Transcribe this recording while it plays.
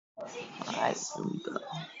Alright, here we go.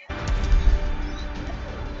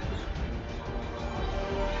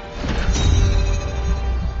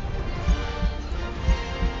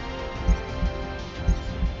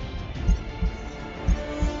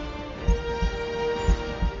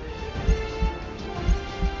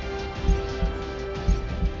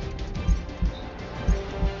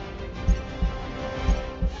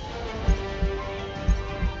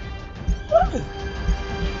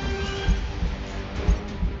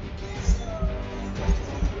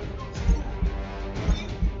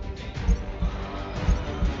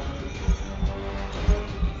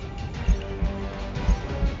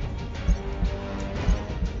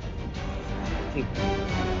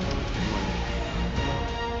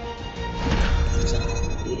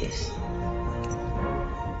 Yes.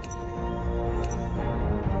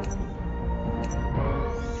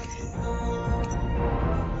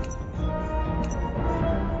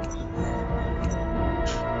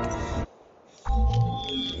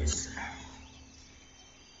 Yes.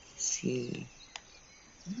 See.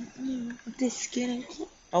 This skin.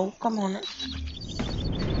 Oh, come on.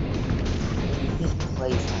 This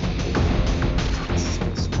place is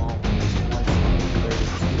so small.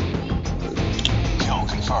 Kill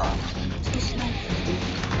confirmed.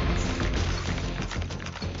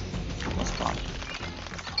 Let's go.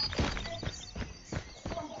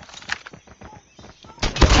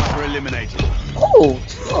 We're eliminated. Oh,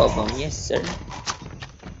 two of them. Yes, sir.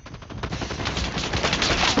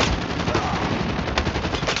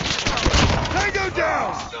 Tango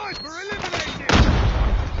down! Sniper eliminated!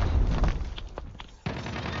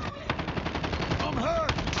 I'm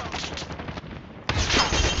hurt!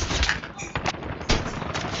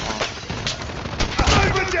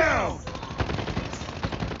 Sniper down!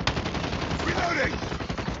 Reloading!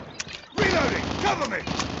 Reloading! Cover me!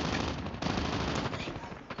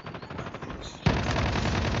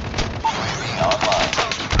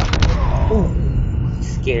 Oh,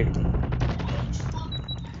 scared me.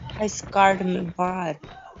 I scarred me bad.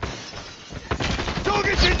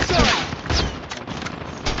 Target's inside!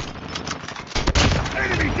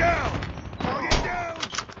 Enemy down! Target down!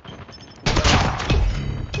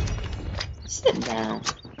 Sit down.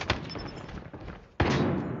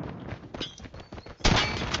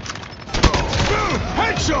 Boom!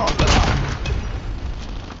 Headshot!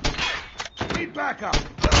 Need backup!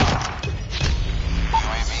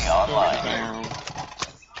 UAV Sit down.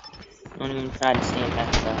 Don't even try to stand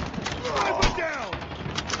back up. Sniper down!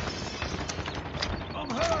 I'm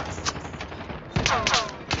hurt!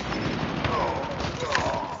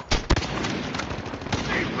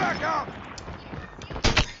 Need backup!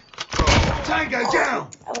 Tango down!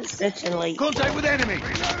 That was such a like. Contact with enemy!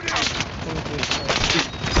 Reloading!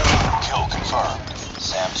 Kill confirmed.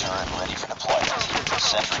 SAM turret ready for deployment.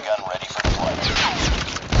 Sentry gun ready for deployment.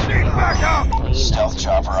 Need backup! Stealth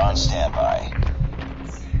chopper on standby.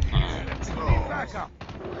 Need backup!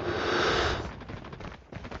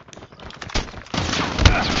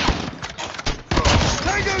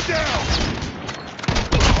 Tango down!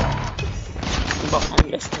 But I'm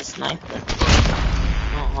just a sniper.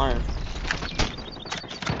 Not hard.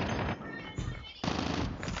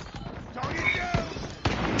 Target down!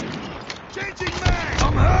 Changing mag!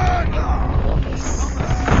 I'm hurt!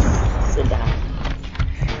 Sit down.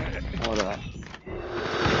 Hold on.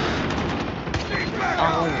 Need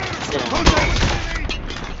Oh, backup! sit down. Contact!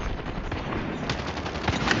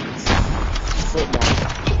 Sit down.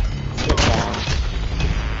 Sit down.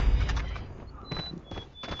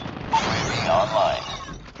 UAV online.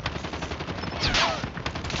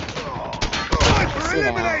 Sniper Sit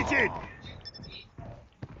down. eliminated!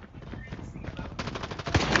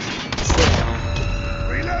 Sit down.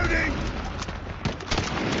 Reloading!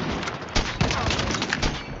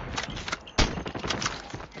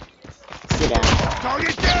 Sit down.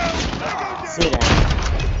 Target down! Sit down.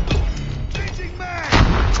 Changing mag!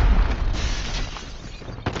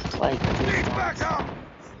 Like Need this. backup!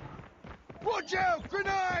 Watch out!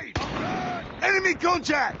 Grenade! Enemy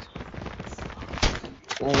contact!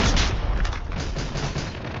 Oh.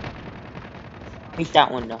 Hit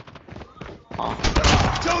that window. Oh.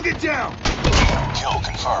 Target down! Kill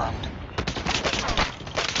confirmed.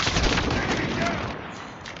 Enemy down!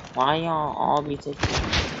 Why y'all all be taking?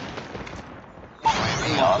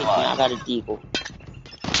 UAV I got a deagle.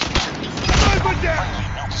 Sniper down!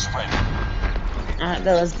 Nuke spread. Alright,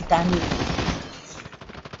 let's get that heat.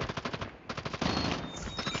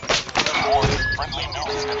 Friendly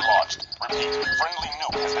nuke has been launched. Repeat, friendly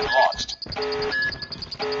nuke has been launched.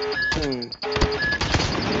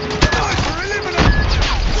 Sniper eliminated!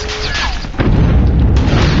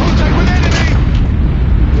 Contact with enemy!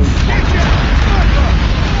 Get down! Sniper!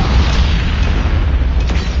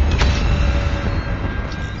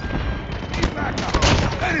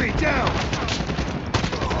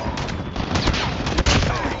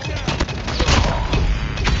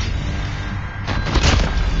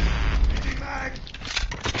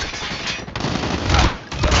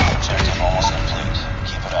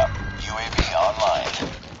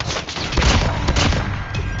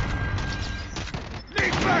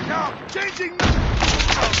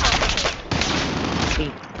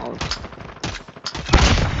 Oh,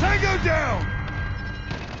 Tango down!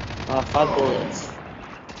 5 bullets. 1,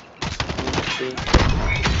 2,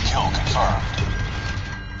 Kill confirmed.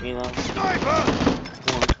 reload. Sniper!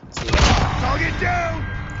 1, 2. Target down!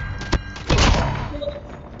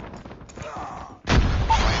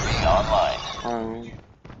 UAV online.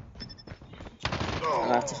 I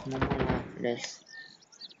got just one more life for this.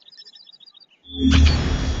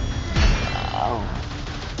 Oh.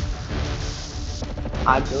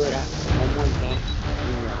 I'll do it after one more game.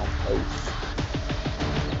 Post.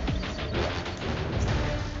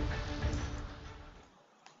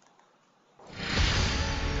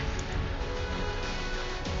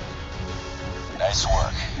 Nice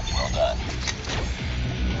work. Well done.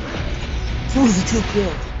 Who's the 2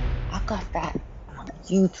 kills? I got that on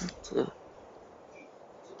YouTube too.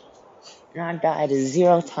 And I died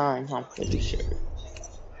 0 times, I'm pretty sure.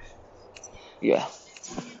 Yeah.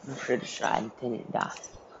 I'm pretty sure I didn't die.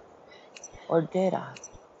 Or did I?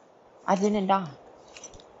 I didn't die.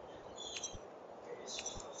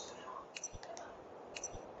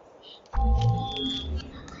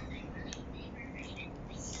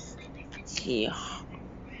 Yeah.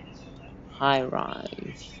 High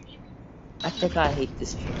rise. I think I hate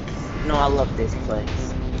this place. No, I love this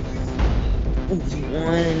place.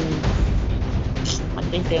 I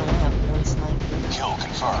think they only have 1 sniper. Kill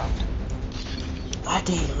confirmed. I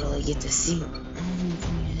didn't really get to see.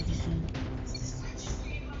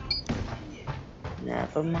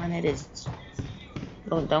 Never mind, it is.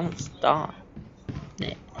 Oh, don't stop.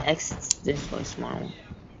 Exits this way, smart one.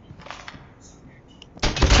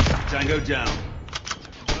 Tango down.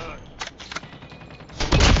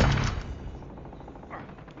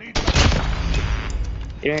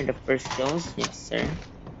 You're in the first kills? Yes, sir.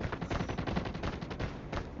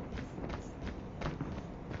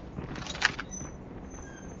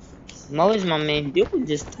 Mo is my main dude with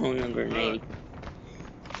just throwing a grenade.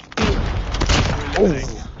 Oh.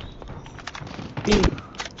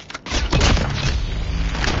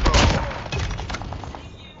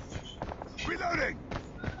 Reloading!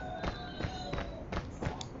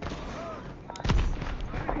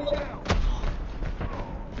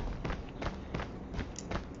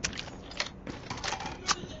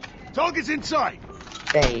 Target's in sight!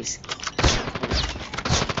 Base.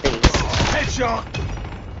 Headshot!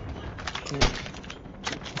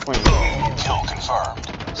 Clean. Kill confirmed.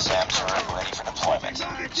 SAM turret ready for deployment.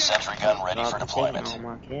 Sentry gun ready for deployment. All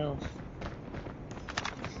my kills.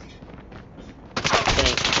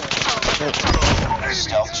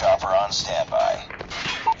 Stealth chopper on standby.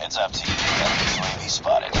 Heads up team. Enemy UAV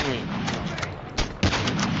spotted. Clean.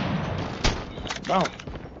 Bro.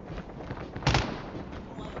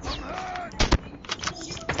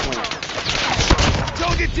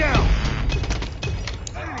 Target down!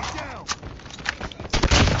 Enemy down!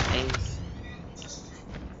 Thanks.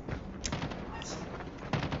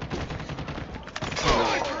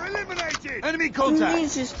 Sniper eliminated! Enemy contact!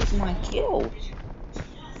 This just took my kill.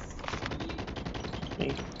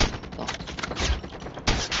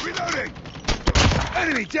 Reloading!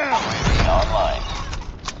 Enemy down! UAV online.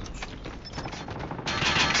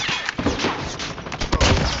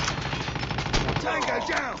 Tango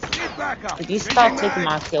down! Need backup! If you stop taking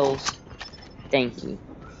my kills, thank you.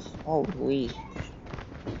 Holy.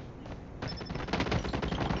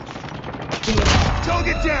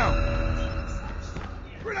 Target down!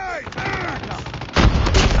 Grenade! Backup!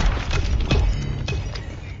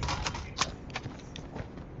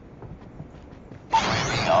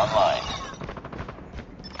 UAV online.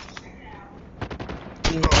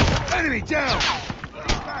 Enemy down!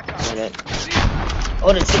 Backup! Hold it.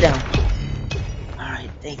 Hold it, sit down.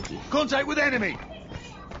 Alright, thank you. Contact with enemy!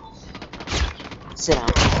 Sit down.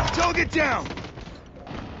 Target down!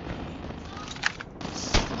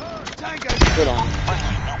 Tango Sit down.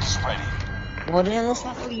 Friendly nukes ready. Well, then looks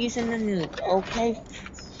like we're using the nuke, okay?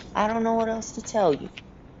 I don't know what else to tell you.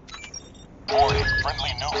 Warning. Friendly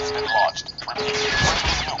nuke has been launched. Repeat.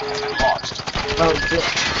 Friendly nuke has been launched. Bro,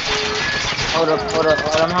 hold up,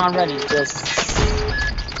 I'm not ready.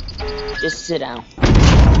 Just sit down.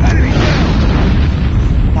 Enemy down!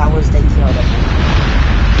 That was the kill that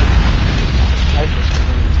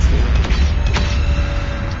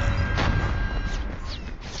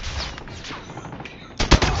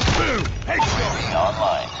Boom! Headshot! UAV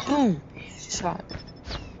online. Boom! Shot.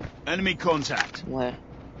 Enemy contact. Where?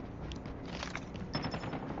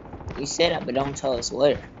 You said that, but don't tell us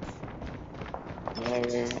where.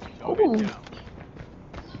 Where? Ooh.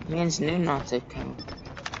 Man's knew not to come.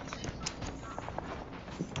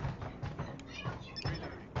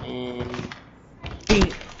 And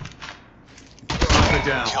beep. Tango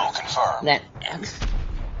down. Kill confirmed. That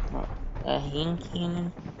A hand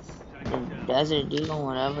cannon, the Desert Eagle,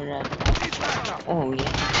 whatever that. Oh yeah,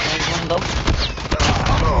 he's gonna go.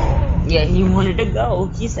 Yeah, he wanted to go.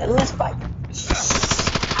 He said, "Let's fight."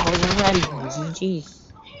 I wasn't ready.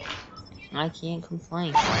 GG's. I can't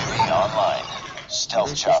complain. Online.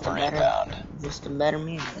 Stealth chopper inbound. Just a better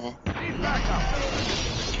man there.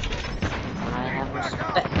 I have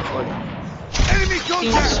respect for them. Enemy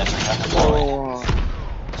contact! Sentry gun deployed. Oh.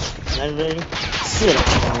 Ready? Sit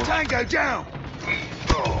down. Tango down!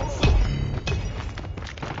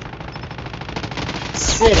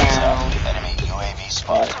 Sit down. Enemy UAV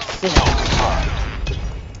spotted. Sit down. Confirmed.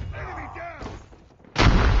 Enemy down!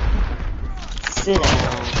 Sit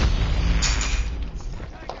down.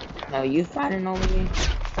 No, you fighting over me?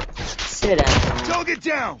 Sit down. Target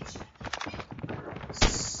down!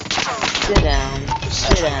 Sit down.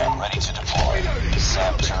 Sit Sentry gun down. ready to deploy.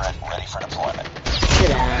 SAM turret ready for deployment. Sit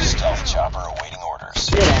down. Stealth chopper awaiting orders.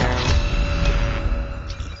 Sit down.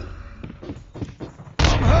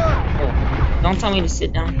 I'm hurt! Oh, don't tell me to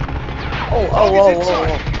sit down. Oh, Target's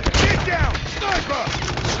inside! Get down! Sniper!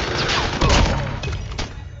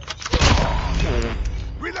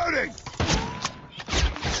 Reloading!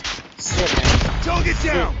 Sit down. Target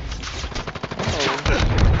down!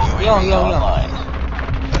 Yo. Online.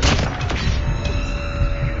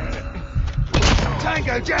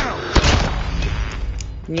 Tango down!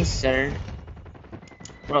 Yes, sir.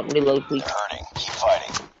 Reload, please. Hurting. Keep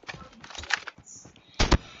fighting.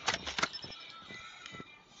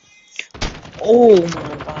 Oh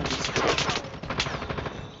my god.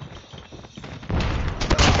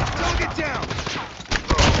 Target down!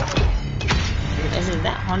 Isn't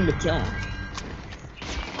that hard to kill?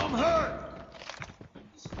 I'm hurt!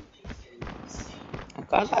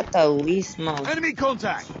 I got the least most Enemy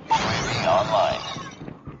contact! UAV online.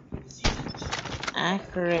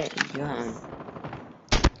 accurate gun.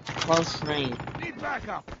 Close range. Need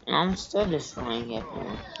backup! And I'm still destroying it.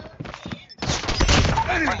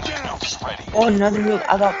 Enemy down! Is ready. Oh, another move.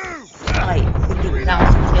 I got like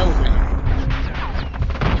 50,000 kills now.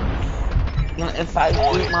 You know, if I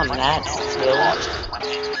beat my max kill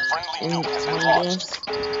in this,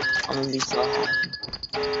 I'm gonna be so happy.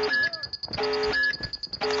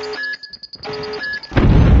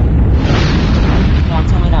 Come on,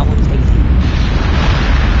 tell me that one takes it.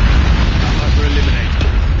 Sniper eliminated.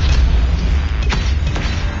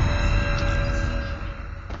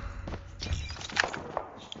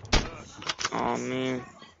 Oh man.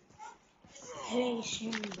 Hey,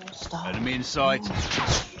 stop. Enemy in sight.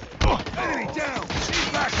 Enemy down!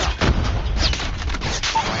 Need backup!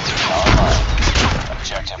 Online.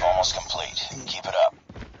 Objective almost complete. Keep it up.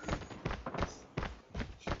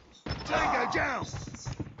 Tango down!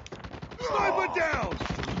 Sniper down!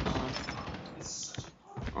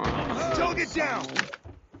 Target down!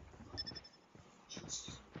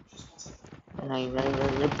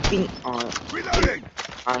 Reloading!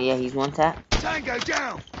 Oh yeah, he's one tap. Tango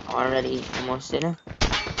down! Already almost sitting.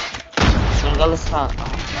 Gonna go, let's talk.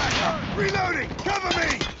 Backup! Reloading! Cover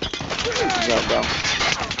me! Go.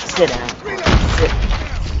 Sit down. Sit.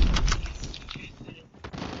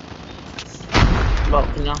 Bro,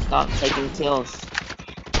 can y'all stop taking kills?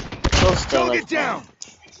 Kill still Target down!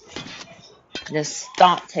 Just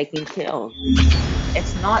stop taking kills.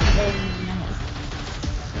 It's not very nice.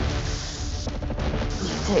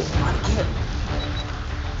 You take one kill.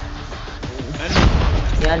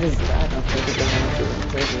 Yeah, I just died. I'm thinking they're gonna do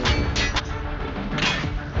it.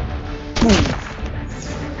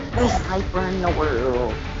 Best sniper in the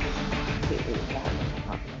world.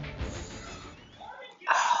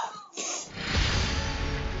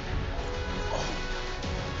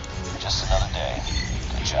 Just another day.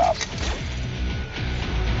 Good job.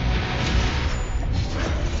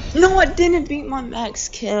 No, I didn't beat my max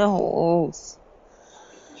kills.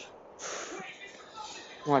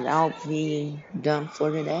 Well, that'll be done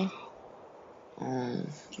for today.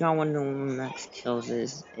 If y'all want to know what my max kills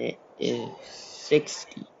is, it is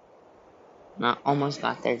 60. I almost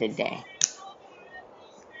got there today.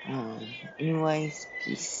 Anyways,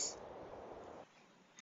 peace.